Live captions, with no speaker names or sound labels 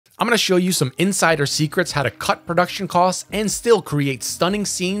I'm going to show you some insider secrets how to cut production costs and still create stunning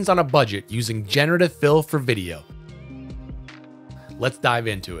scenes on a budget using generative fill for video. Let's dive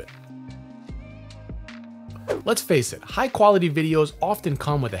into it. Let's face it, high quality videos often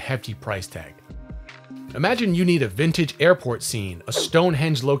come with a hefty price tag. Imagine you need a vintage airport scene, a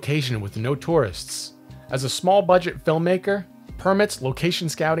Stonehenge location with no tourists. As a small budget filmmaker, permits, location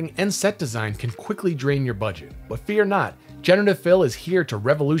scouting, and set design can quickly drain your budget. But fear not, Generative Fill is here to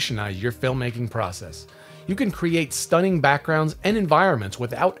revolutionize your filmmaking process. You can create stunning backgrounds and environments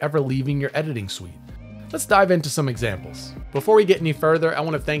without ever leaving your editing suite. Let's dive into some examples. Before we get any further, I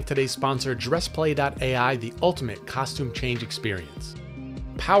want to thank today's sponsor, dressplay.ai, the ultimate costume change experience.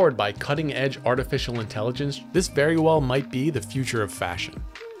 Powered by cutting-edge artificial intelligence, this very well might be the future of fashion.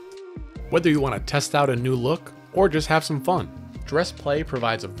 Whether you want to test out a new look or just have some fun, DressPlay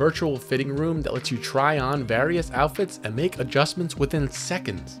provides a virtual fitting room that lets you try on various outfits and make adjustments within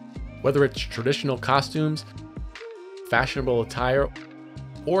seconds. Whether it's traditional costumes, fashionable attire,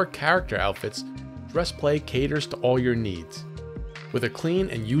 or character outfits, DressPlay caters to all your needs. With a clean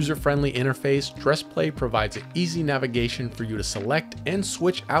and user-friendly interface, DressPlay provides an easy navigation for you to select and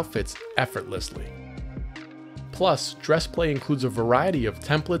switch outfits effortlessly. Plus, DressPlay includes a variety of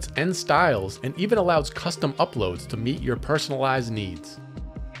templates and styles and even allows custom uploads to meet your personalized needs.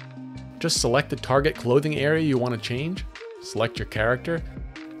 Just select the target clothing area you want to change, select your character,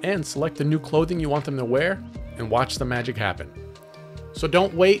 and select the new clothing you want them to wear, and watch the magic happen. So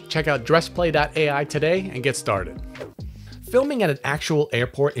don't wait, check out dressplay.ai today and get started. Filming at an actual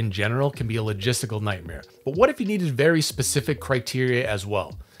airport in general can be a logistical nightmare, but what if you needed very specific criteria as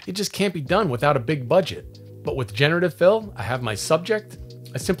well? It just can't be done without a big budget. But with Generative Fill, I have my subject,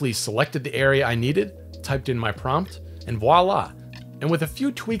 I simply selected the area I needed, typed in my prompt, and voila! And with a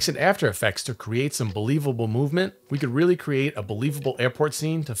few tweaks in After Effects to create some believable movement, we could really create a believable airport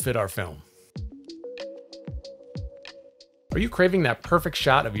scene to fit our film. Are you craving that perfect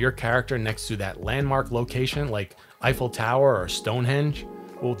shot of your character next to that landmark location like Eiffel Tower or Stonehenge?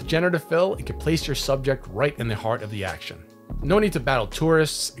 Well, with Generative Fill, it can place your subject right in the heart of the action. No need to battle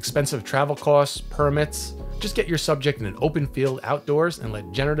tourists, expensive travel costs, permits. Just get your subject in an open field outdoors and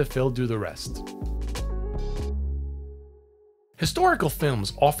let Generative Fill do the rest. Historical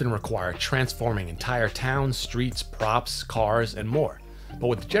films often require transforming entire towns, streets, props, cars, and more. But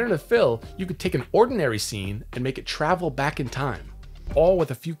with Generative Fill, you could take an ordinary scene and make it travel back in time, all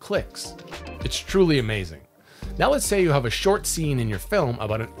with a few clicks. It's truly amazing. Now let's say you have a short scene in your film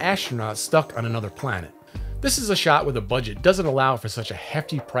about an astronaut stuck on another planet. This is a shot where the budget doesn't allow for such a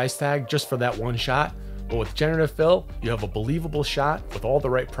hefty price tag just for that one shot, but with Generative Fill, you have a believable shot with all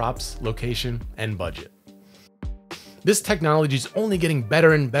the right props, location, and budget. This technology is only getting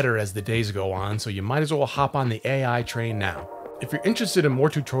better and better as the days go on, so you might as well hop on the AI train now. If you're interested in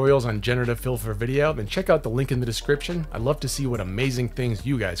more tutorials on Generative Fill for video, then check out the link in the description. I'd love to see what amazing things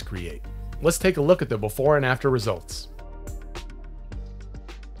you guys create. Let's take a look at the before and after results.